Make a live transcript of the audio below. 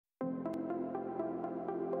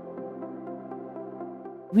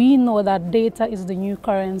We know that data is the new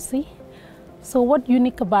currency. So what's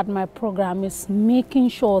unique about my program is making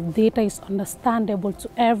sure data is understandable to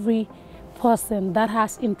every person that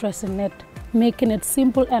has interest in it, making it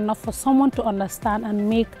simple enough for someone to understand and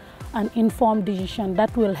make an informed decision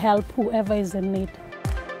that will help whoever is in need.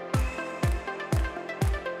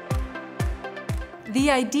 The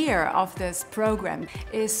idea of this program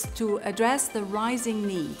is to address the rising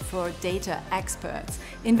need for data experts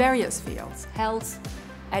in various fields: health,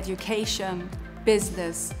 education,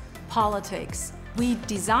 business, politics. We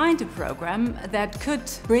designed a program that could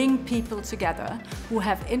bring people together who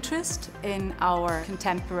have interest in our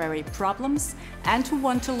contemporary problems and who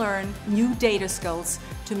want to learn new data skills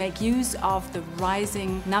to make use of the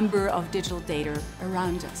rising number of digital data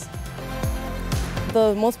around us.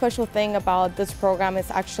 The most special thing about this program is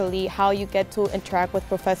actually how you get to interact with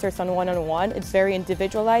professors on one-on-one. It's very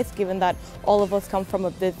individualized, given that all of us come from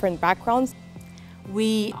different backgrounds.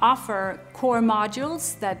 We offer core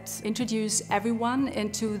modules that introduce everyone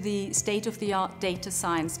into the state-of-the-art data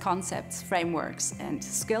science concepts, frameworks, and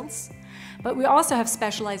skills. But we also have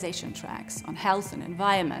specialization tracks on health and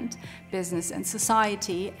environment, business and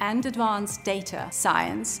society, and advanced data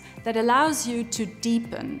science that allows you to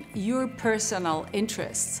deepen your personal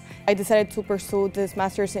interests. I decided to pursue this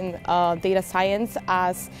master's in data science,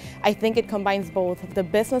 as I think it combines both the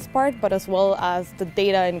business part but as well as the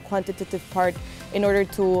data and quantitative part in order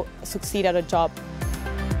to succeed at a job.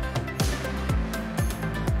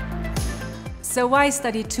 So why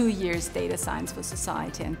study 2 years data science for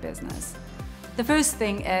society and business? The first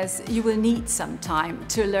thing is you will need some time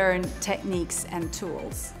to learn techniques and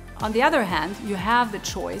tools. On the other hand, you have the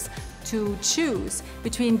choice to choose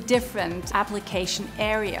between different application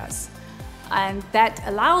areas, and that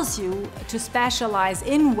allows you to specialize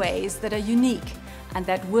in ways that are unique and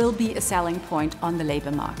that will be a selling point on the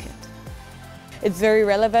labor market. It's very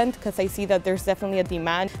relevant because I see that there's definitely a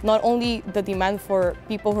demand, not only the demand for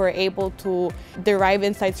people who are able to derive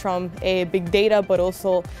insights from big data, but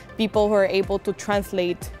also people who are able to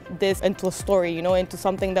translate this into a story, into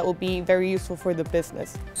something that will be very useful for the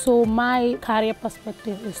business. So my career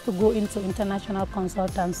perspective is to go into international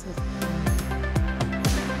consultancy.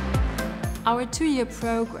 Our 2-year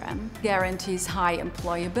program guarantees high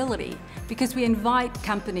employability because we invite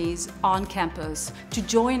companies on campus to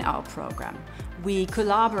join our program. We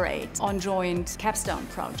collaborate on joint capstone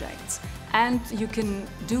projects, and you can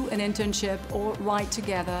do an internship or write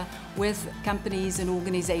together with companies and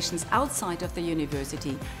organizations outside of the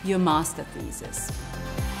university your master thesis.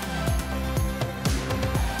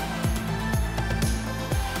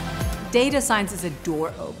 Data science is a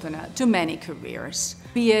door opener to many careers,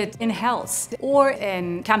 be it in health or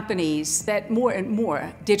in companies that more and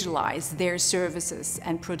more digitalize their services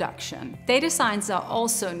and production. Data science are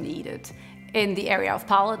also needed in the area of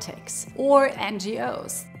politics or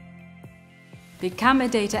NGOs. Become a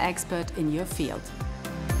data expert in your field.